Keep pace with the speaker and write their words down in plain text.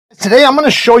Today I'm going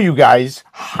to show you guys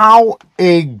how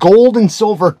a gold and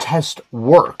silver test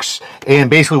works and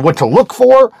basically what to look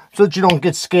for so that you don't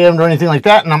get scammed or anything like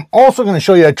that. And I'm also going to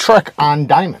show you a trick on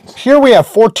diamonds. Here we have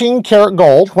 14 karat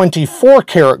gold, 24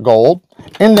 karat gold,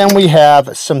 and then we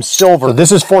have some silver. So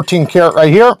this is 14 karat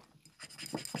right here.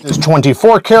 This is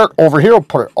 24 karat over here. We'll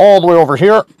put it all the way over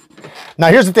here. Now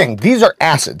here's the thing, these are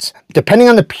acids. Depending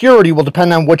on the purity will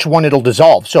depend on which one it'll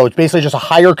dissolve. So it's basically just a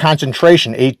higher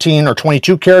concentration. 18 or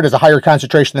 22 karat is a higher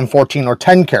concentration than 14 or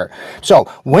 10 karat. So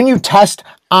when you test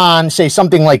on, say,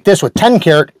 something like this with 10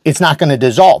 karat, it's not going to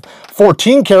dissolve.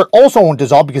 14 karat also won't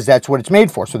dissolve because that's what it's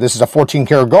made for. So this is a 14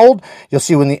 karat gold. You'll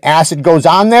see when the acid goes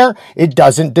on there, it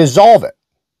doesn't dissolve it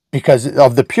because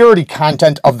of the purity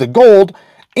content of the gold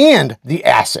and the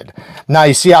acid. Now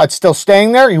you see how it's still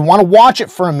staying there? You want to watch it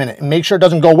for a minute and make sure it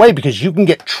doesn't go away because you can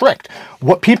get tricked.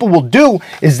 What people will do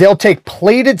is they'll take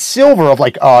plated silver of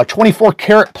like 24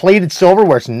 karat plated silver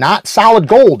where it's not solid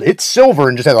gold, it's silver,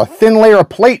 and just has a thin layer of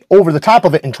plate over the top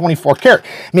of it in 24 karat.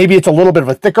 Maybe it's a little bit of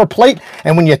a thicker plate,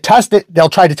 and when you test it, they'll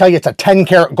try to tell you it's a 10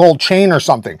 karat gold chain or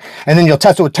something. And then you'll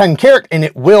test it with 10 karat and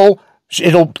it'll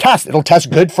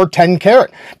test good for 10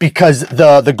 karat because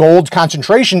the gold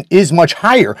concentration is much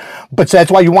higher. But so that's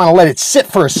why you want to let it sit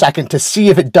for a second to see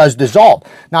if it does dissolve.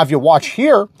 Now, if you watch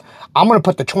here, I'm going to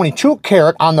put the 22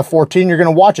 karat on the 14. You're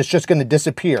going to watch, it's just going to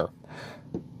disappear.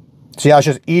 See how it's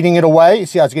just eating it away? You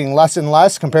see how it's getting less and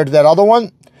less compared to that other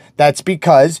one? That's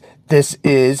because this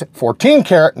is 14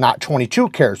 karat, not 22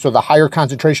 karat. So the higher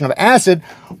concentration of acid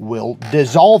will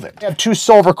dissolve it. I have two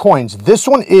silver coins. This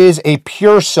one is a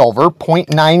pure silver,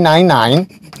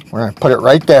 0.999. We're going to put it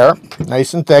right there,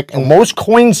 nice and thick. And most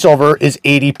coin silver is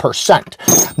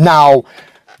 80%. Now,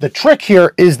 the trick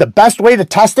here is the best way to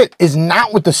test it is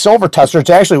not with the silver tester. It's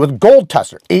actually with gold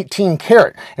tester, 18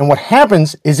 karat. And what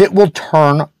happens is it will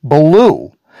turn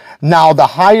blue. Now, the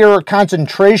higher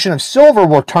concentration of silver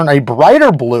will turn a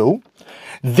brighter blue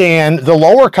than the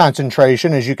lower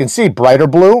concentration. As you can see, brighter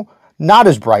blue, not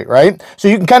as bright, right? So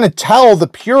you can kind of tell the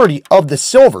purity of the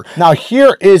silver. Now,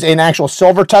 here is an actual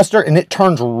silver tester, and it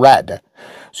turns red.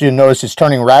 So you notice it's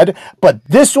turning red, but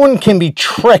this one can be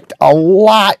tricked a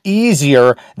lot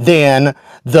easier than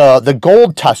the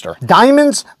gold tester.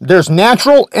 Diamonds, there's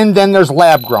natural and then there's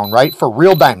lab grown, right? For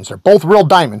real diamonds, they're both real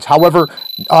diamonds. However,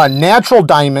 natural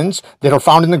diamonds that are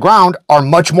found in the ground are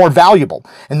much more valuable.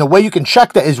 And the way you can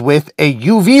check that is with a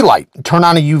UV light. Turn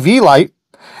on a UV light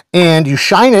and you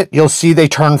shine it, you'll see they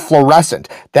turn fluorescent.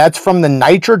 That's from the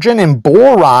nitrogen and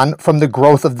boron from the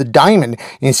growth of the diamond.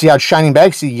 And you see how it's shining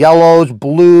back, see yellows,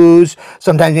 blues,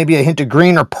 sometimes maybe a hint of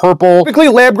green or purple. Typically,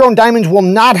 lab-grown diamonds will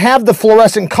not have the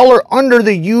fluorescent color under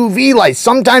the UV light.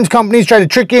 Sometimes companies try to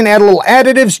trick you and add little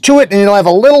additives to it, and it'll have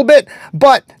a little bit,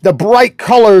 but the bright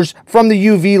colors from the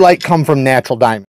UV light come from natural diamonds.